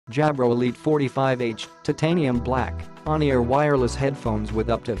Jabra Elite 45H Titanium Black on-ear wireless headphones with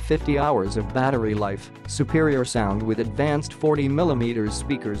up to 50 hours of battery life, superior sound with advanced 40mm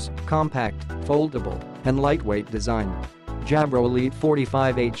speakers, compact, foldable, and lightweight design. Jabra Elite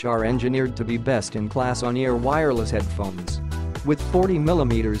 45H are engineered to be best-in-class on-ear wireless headphones. With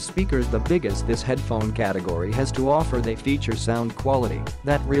 40mm speakers, the biggest this headphone category has to offer, they feature sound quality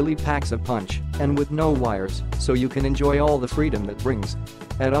that really packs a punch, and with no wires, so you can enjoy all the freedom that brings.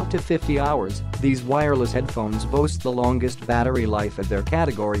 At up to 50 hours, these wireless headphones boast the longest battery life of their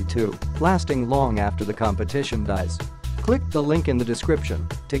category too, lasting long after the competition dies. Click the link in the description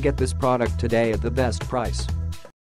to get this product today at the best price.